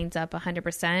if it lines up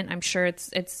 100%. I'm sure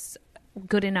it's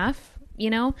good enough,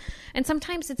 and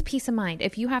sometimes it's peace of mind.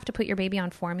 If you have to put your baby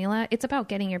on formula, it's about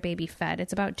getting your baby fed.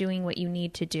 It's about doing what you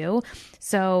need to do.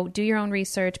 So do your own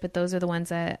research, but those are the ones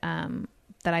that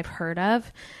I've heard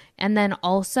of. And then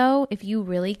also, if you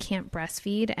really can't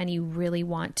breastfeed and you really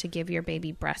want to give your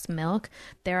baby breast milk,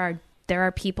 there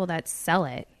are people that sell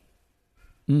it.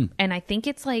 And I think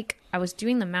it's like, I was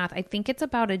doing the math. I think it's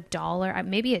about $1.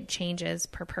 Maybe it changes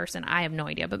per person. I have no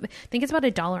idea, but I think it's about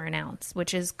 $1 an ounce,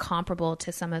 which is comparable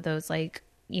to some of those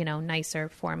nicer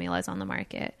formulas on the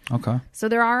market. Okay. So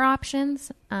there are options.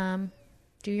 Do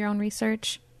your own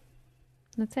research.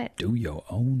 That's it. Do your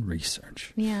own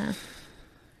research. Yeah.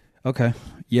 Okay.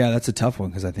 Yeah, that's a tough one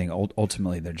because I think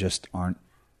ultimately there just aren't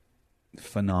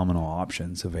phenomenal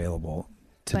options available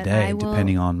today,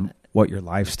 depending on what your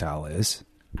lifestyle is.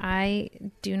 I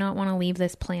do not want to leave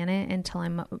this planet until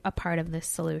I'm a part of this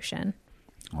solution.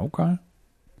 Okay.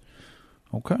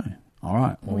 All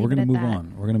right. Well, we're going to move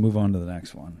on. We're going to move on to the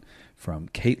next one from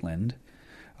Caitlin.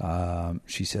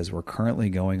 She says, we're currently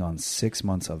going on 6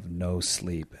 months of no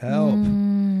sleep. Help.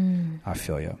 I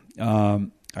feel you.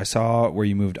 I saw where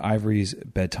you moved Ivory's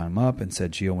bedtime up and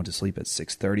said Gio went to sleep at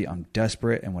 6:30. I'm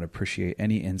desperate and would appreciate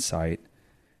any insight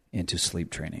into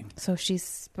sleep training. So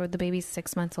the baby's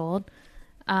 6 months old.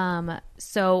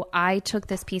 So I took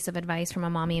this piece of advice from a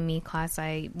Mommy and Me class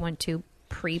I went to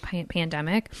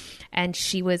pre-pandemic, and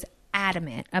she was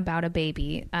adamant about a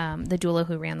baby. The doula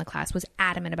who ran the class was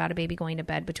adamant about a baby going to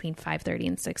bed between 5:30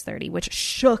 and 6:30, which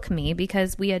shook me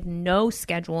because we had no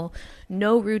schedule,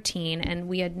 no routine, and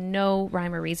we had no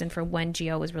rhyme or reason for when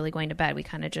Gio was really going to bed. We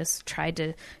kind of just tried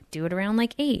to do it around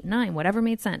like 8, 9, whatever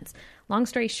made sense. Long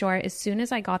story short, as soon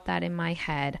as I got that in my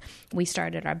head, we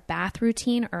started our bath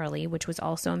routine early, which was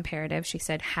also imperative. She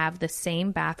said, have the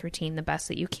same bath routine the best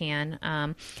that you can.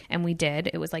 And we did.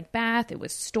 It was like bath. It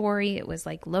was story. It was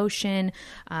like lotion,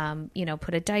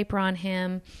 put a diaper on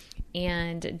him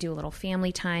and do a little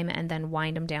family time and then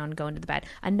wind him down, go into the bed.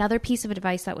 Another piece of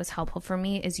advice that was helpful for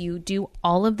me is you do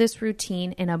all of this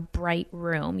routine in a bright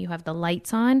room. You have the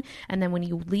lights on, and then when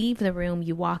you leave the room,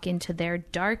 you walk into their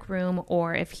dark room,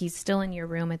 or if he's still in your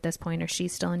room at this point or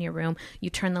she's still in your room, you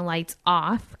turn the lights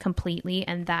off completely,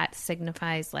 and that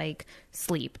signifies like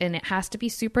sleep. And it has to be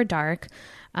super dark.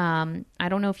 I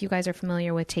don't know if you guys are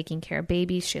familiar with Taking Care of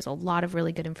Babies. She has a lot of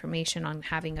really good information on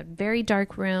having a very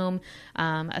dark room.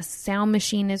 A sound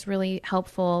machine is really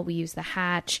helpful. We use the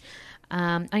Hatch.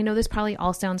 I know this probably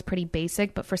all sounds pretty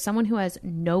basic, but for someone who has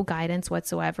no guidance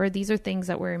whatsoever, these are things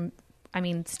that were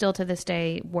still to this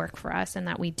day work for us and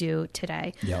that we do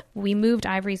today. Yep. We moved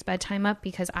Ivory's bedtime up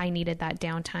because I needed that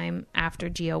downtime after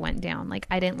Gio went down. Like,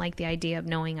 I didn't like the idea of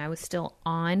knowing I was still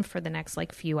on for the next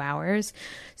like few hours.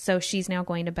 So she's now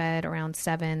going to bed around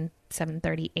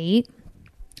 7:38.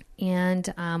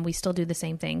 And we still do the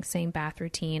same thing, same bath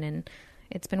routine, and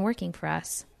it's been working for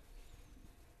us.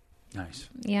 Nice.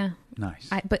 Yeah. Nice.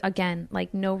 But again,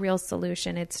 like, no real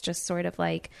solution. It's just sort of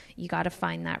like, you got to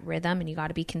find that rhythm and you got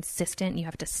to be consistent. You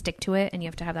have to stick to it and you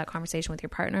have to have that conversation with your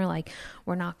partner. Like,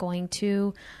 we're not going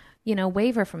to,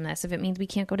 waver from this. If it means we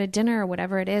can't go to dinner or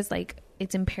whatever it is, like,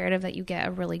 it's imperative that you get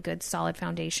a really good solid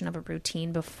foundation of a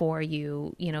routine before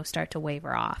you, start to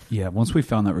waver off. Yeah. Once we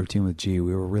found that routine with G,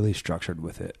 we were really structured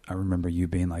with it. I remember you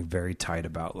being like very tight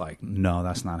about like, no,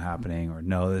 that's not happening, or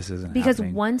no, this isn't because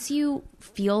happening. Once you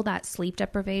feel that sleep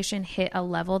deprivation hit a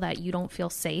level that you don't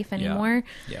feel safe anymore,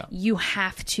 you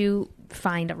have to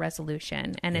find a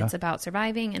resolution, and it's about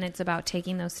surviving, and it's about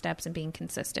taking those steps and being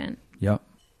consistent. Yep.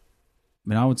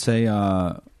 I would say,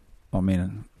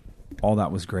 all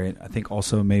that was great. I think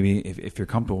also maybe if you're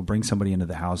comfortable, bring somebody into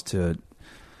the house to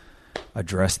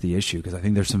address the issue, because I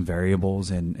think there's some variables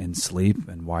in sleep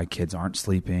and why kids aren't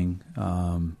sleeping.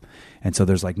 And so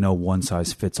there's like no one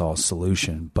size fits all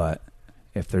solution. But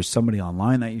if there's somebody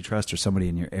online that you trust, or somebody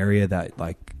in your area that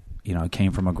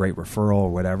came from a great referral or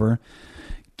whatever,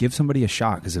 give somebody a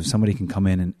shot, because if somebody can come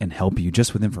in and help you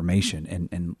just with information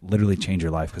and literally change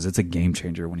your life, because it's a game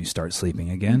changer when you start sleeping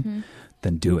again,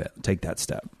 then do it. Take that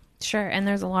step. Sure. And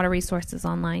there's a lot of resources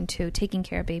online too. Taking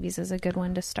Care of Babies is a good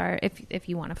one to start if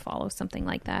you want to follow something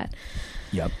like that.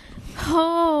 Yep.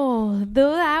 Oh,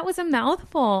 that was a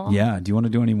mouthful. Yeah. Do you want to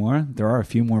do any more? There are a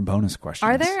few more bonus questions.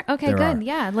 Are there? Okay, good.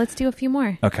 Yeah. Let's do a few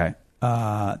more. Okay.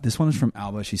 This one is from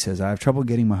Alba. She says, I have trouble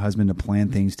getting my husband to plan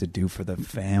things to do for the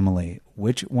family.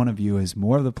 Which one of you is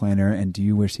more of the planner, and do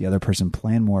you wish the other person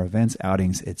planned more events,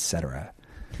 outings, etc.?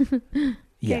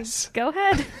 Yes. Okay, go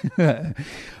ahead.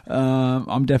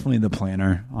 I'm definitely the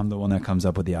planner. I'm the one that comes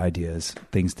up with the ideas,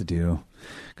 things to do.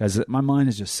 Because my mind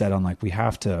is just set on like,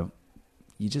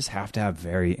 you just have to have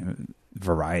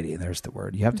variety. There's the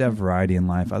word. You have to have variety in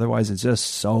life. Otherwise, it's just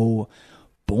so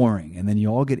boring. And then you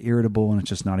all get irritable, and it's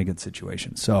just not a good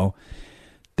situation. So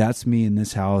that's me in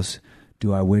this house.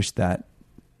 Do I wish that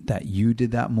you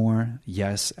did that more?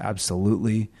 Yes,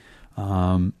 absolutely.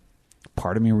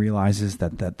 Part of me realizes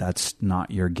that's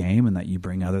not your game, and that you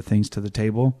bring other things to the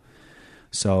table.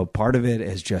 So part of it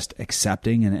is just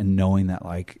accepting and knowing that,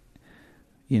 like,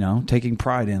 taking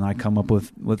pride in, I come up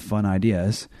with fun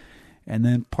ideas. And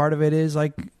then part of it is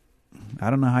like, I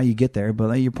don't know how you get there,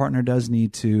 but your partner does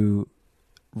need to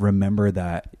remember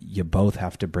that you both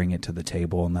have to bring it to the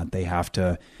table, and that they have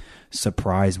to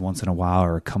surprise once in a while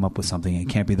or come up with something. It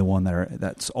can't be the one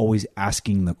that's always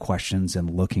asking the questions and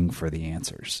looking for the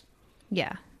answers.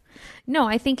 Yeah. No,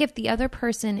 I think if the other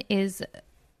person is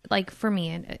like, for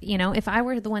me, if I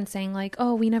were the one saying like,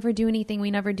 oh, we never do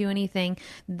anything,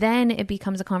 then it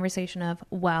becomes a conversation of,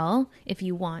 well, if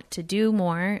you want to do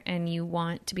more and you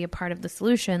want to be a part of the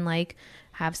solution, like,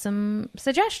 have some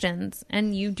suggestions.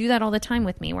 And you do that all the time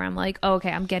with me, where I'm like, oh,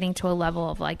 okay, I'm getting to a level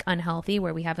of like unhealthy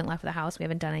where we haven't left the house, we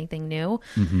haven't done anything new.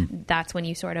 Mm-hmm. That's when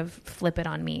you sort of flip it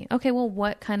on me. Okay, well,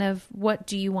 what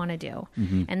do you want to do?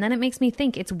 Mm-hmm. And then it makes me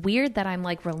think it's weird that I'm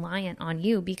like reliant on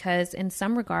you, because in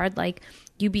some regard, like,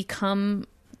 you become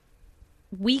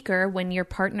weaker when your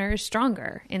partner is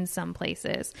stronger in some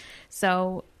places.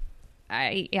 So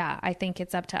I think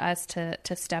it's up to us to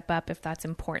step up if that's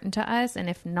important to us. And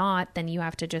if not, then you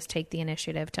have to just take the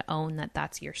initiative to own that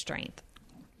that's your strength.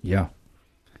 Yeah.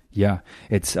 Yeah.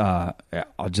 It's, I'll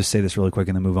just say this really quick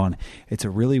and then move on. It's a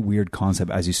really weird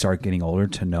concept as you start getting older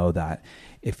to know that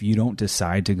if you don't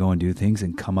decide to go and do things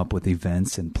and come up with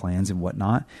events and plans and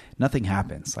whatnot, nothing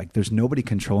happens. Like, there's nobody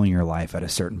controlling your life at a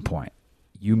certain point.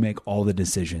 You make all the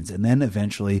decisions, and then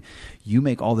eventually you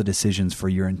make all the decisions for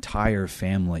your entire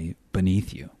family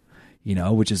beneath you,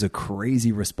 which is a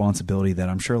crazy responsibility that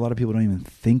I'm sure a lot of people don't even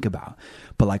think about.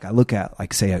 But like, I look at,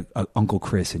 like, say a Uncle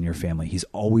Chris in your family. He's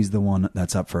always the one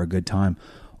that's up for a good time,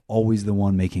 always the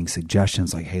one making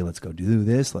suggestions like, hey, let's go do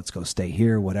this. Let's go stay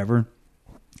here, whatever.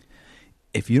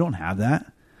 If you don't have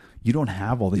that, you don't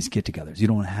have all these get-togethers. You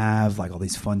don't have like all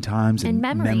these fun times and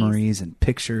memories and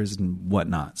pictures and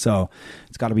whatnot. So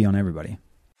it's got to be on everybody.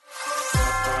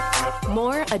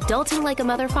 More Adulting Like a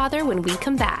Mother Father when we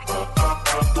come back.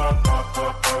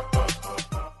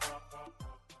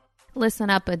 Listen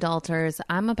up, adulters.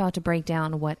 I'm about to break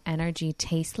down what energy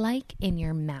tastes like in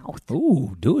your mouth.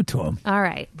 Ooh, do it to them. All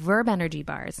right. Verb energy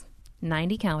bars,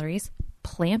 90 calories,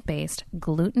 plant-based,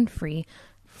 gluten-free,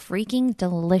 freaking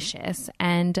delicious.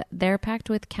 And they're packed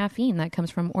with caffeine that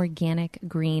comes from organic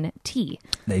green tea.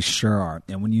 They sure are.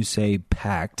 And when you say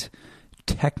packed,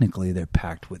 technically they're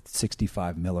packed with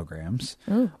 65 milligrams,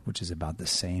 which is about the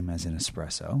same as an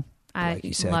espresso. Like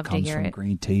you said, love it comes to hear from it.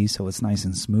 green tea, so it's nice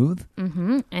and smooth.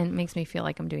 Mm-hmm. And it makes me feel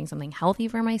like I'm doing something healthy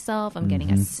for myself. I'm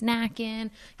getting a snack in,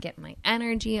 getting my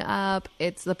energy up.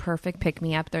 It's the perfect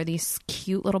pick-me-up. They're these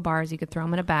cute little bars. You could throw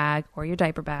them in a bag or your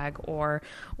diaper bag or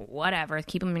whatever.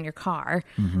 Keep them in your car.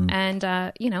 And,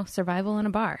 survival in a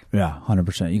bar. Yeah,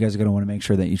 100%. You guys are going to want to make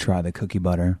sure that you try the cookie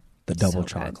butter, the double So good.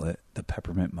 chocolate, the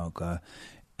peppermint mocha,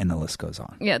 and the list goes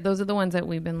on. Yeah, those are the ones that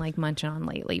we've been like munching on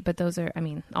lately. But those are,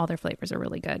 all their flavors are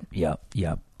really good. Yep.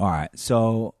 All right.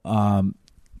 So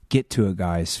get to it,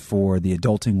 guys. For the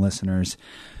adulting listeners,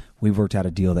 we've worked out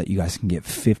a deal that you guys can get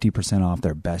 50% off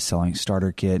their best-selling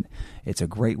starter kit. It's a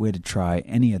great way to try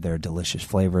any of their delicious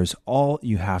flavors. All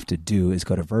you have to do is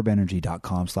go to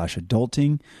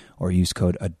verbenergy.com/adulting or use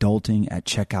code adulting at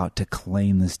checkout to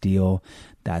claim this deal.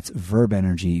 That's Verb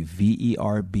Energy,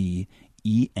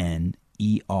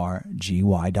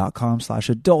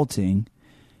 VERBENERGY.com/adulting.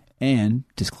 And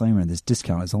disclaimer, this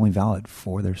discount is only valid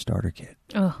for their starter kit.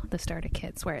 Oh, the starter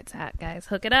kit's where it's at, guys.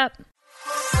 Hook it up.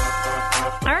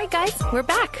 All right, guys, we're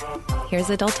back. Here's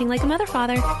Adulting Like a Mother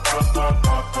Father.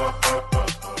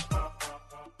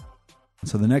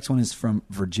 So the next one is from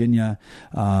Virginia.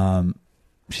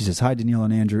 She says, "Hi, Danielle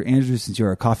and Andrew. Andrew, since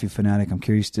you're a coffee fanatic, I'm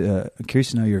curious to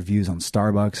know your views on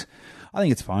Starbucks. I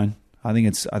think it's fine. I think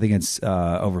it's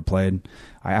overplayed.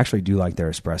 I actually do like their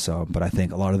espresso, but I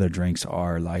think a lot of their drinks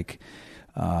are like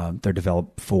they're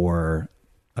developed for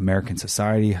American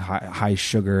society, high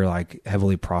sugar, like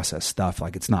heavily processed stuff.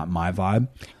 Like it's not my vibe.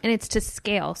 And it's to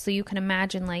scale, so you can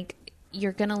imagine like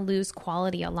you're going to lose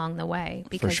quality along the way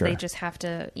because sure. they just have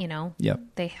to,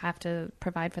 they have to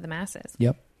provide for the masses.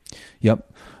 Yep.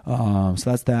 So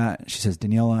that's that. She says,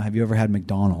 Daniela, have you ever had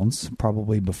McDonald's?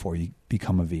 Probably before you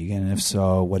become a vegan. And if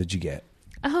so, what did you get?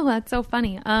 Oh, that's so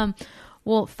funny.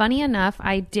 Well, funny enough,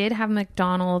 I did have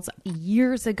McDonald's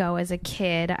years ago as a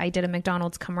kid. I did a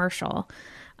McDonald's commercial.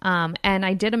 And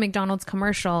I did a McDonald's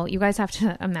commercial. You guys have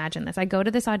to imagine this. I go to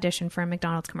this audition for a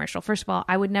McDonald's commercial. First of all,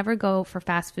 I would never go for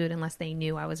fast food unless they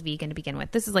knew I was vegan to begin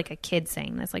with. This is like a kid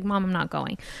saying this, like, Mom, I'm not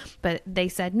going. But they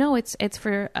said, no, it's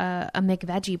for a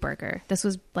McVeggie burger. This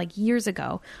was like years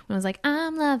ago when I was like,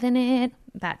 I'm loving it.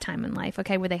 That time in life,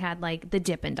 okay, where they had like the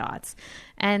Dippin' Dots.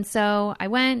 And so I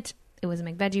went. It was a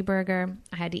McVeggie burger.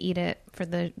 I had to eat it for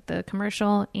the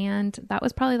commercial. And that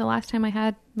was probably the last time I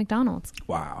had McDonald's.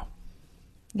 Wow.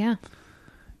 Yeah.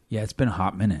 Yeah, it's been a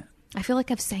hot minute. I feel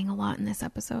like I've sang a lot in this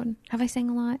episode. Have I sang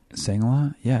a lot? Sang a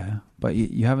lot? Yeah. But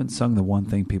you haven't sung the one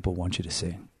thing people want you to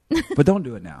sing. But don't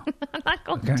do it now. I'm not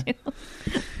going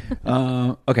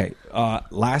to. Okay.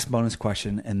 Last bonus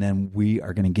question, and then we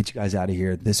are going to get you guys out of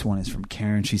here. This one is from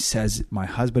Karen. She says, my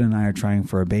husband and I are trying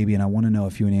for a baby, and I want to know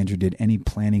if you and Andrew did any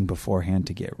planning beforehand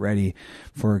to get ready.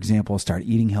 For example, start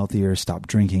eating healthier, stop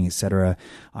drinking, etc.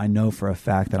 I know for a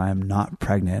fact that I am not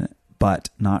pregnant, but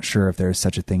not sure if there is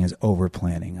such a thing as over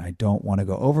planning. I don't want to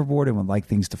go overboard and would like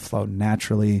things to flow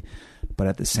naturally, but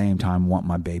at the same time want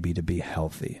my baby to be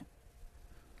healthy.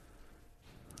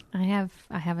 I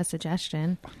have a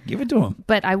suggestion. Give it to him.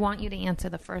 But I want you to answer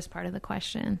the first part of the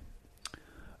question.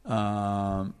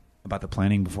 About the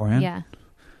planning beforehand? Yeah.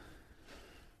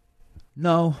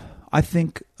 No, I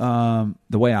think the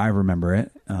way I remember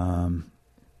it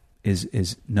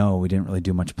is no, we didn't really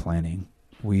do much planning.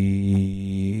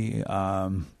 We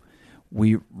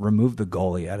removed the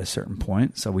goalie at a certain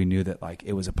point, so we knew that like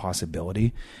it was a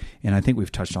possibility. And I think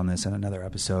we've touched on this in another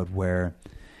episode where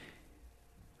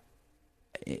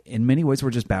in many ways we're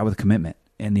just bad with commitment.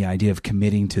 And the idea of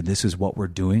committing to this is what we're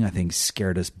doing, I think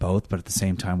scared us both. But at the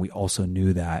same time, we also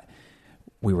knew that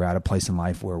we were at a place in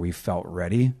life where we felt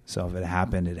ready. So if it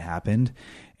happened, it happened.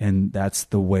 And that's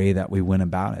the way that we went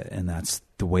about it. And that's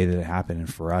the way that it happened.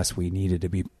 And for us, we needed to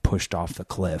be pushed off the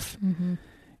cliff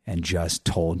and just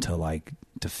told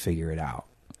to figure it out.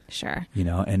 Sure.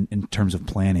 And in terms of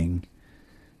planning,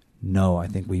 no, I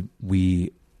think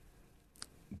we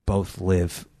both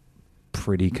live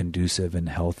pretty conducive and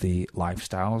healthy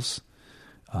lifestyles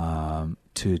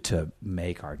to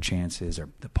make our chances or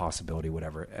the possibility,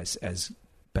 whatever, as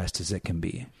best as it can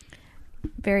be.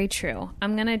 Very true.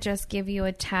 I'm going to just give you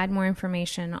a tad more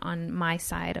information on my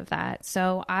side of that.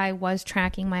 So I was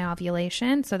tracking my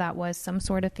ovulation. So that was some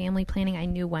sort of family planning. I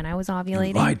knew when I was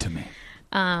ovulating. You lied to me.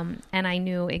 And I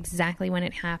knew exactly when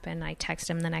it happened. I texted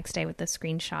him the next day with the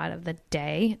screenshot of the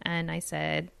day. And I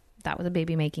said, that was a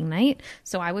baby making night.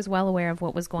 So I was well aware of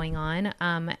what was going on.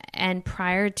 And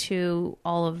prior to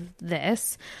all of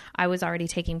this, I was already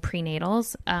taking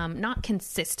prenatals, not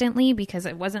consistently because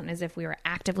it wasn't as if we were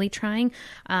actively trying.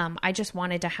 I just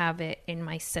wanted to have it in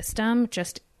my system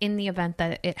just in the event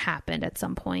that it happened at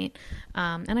some point.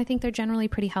 And I think they're generally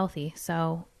pretty healthy.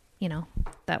 So, you know,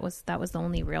 that was the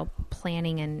only real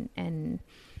planning and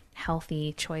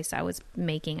healthy choice I was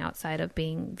making outside of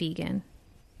being vegan.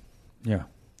 Yeah.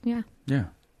 Yeah. Yeah.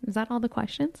 Is that all the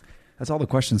questions? That's all the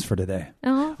questions for today.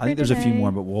 Oh, I think there's a few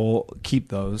more, but we'll keep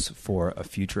those for a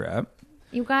future ep.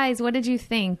 You guys, what did you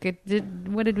think?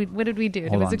 What did we do?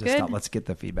 Hold was on, it just good? stop. Let's get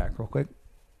the feedback real quick.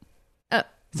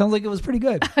 Sounds like it was pretty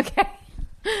good. Okay.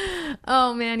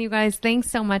 Oh man, you guys,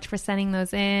 thanks so much for sending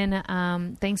those in.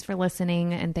 Thanks for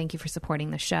listening, and thank you for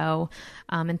supporting the show.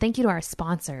 And thank you to our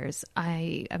sponsors.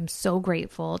 I am so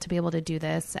grateful to be able to do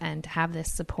this and to have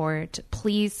this support.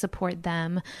 Please support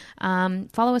them.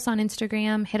 Follow us on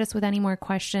Instagram. Hit us with any more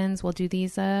questions. We'll do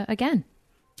these again.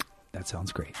 That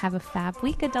sounds great. Have a fab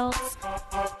week, adults.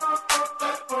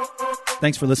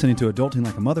 Thanks for listening to Adulting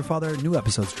Like a Mother Father. New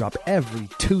episodes drop every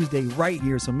Tuesday right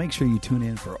here, so make sure you tune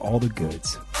in for all the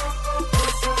goods.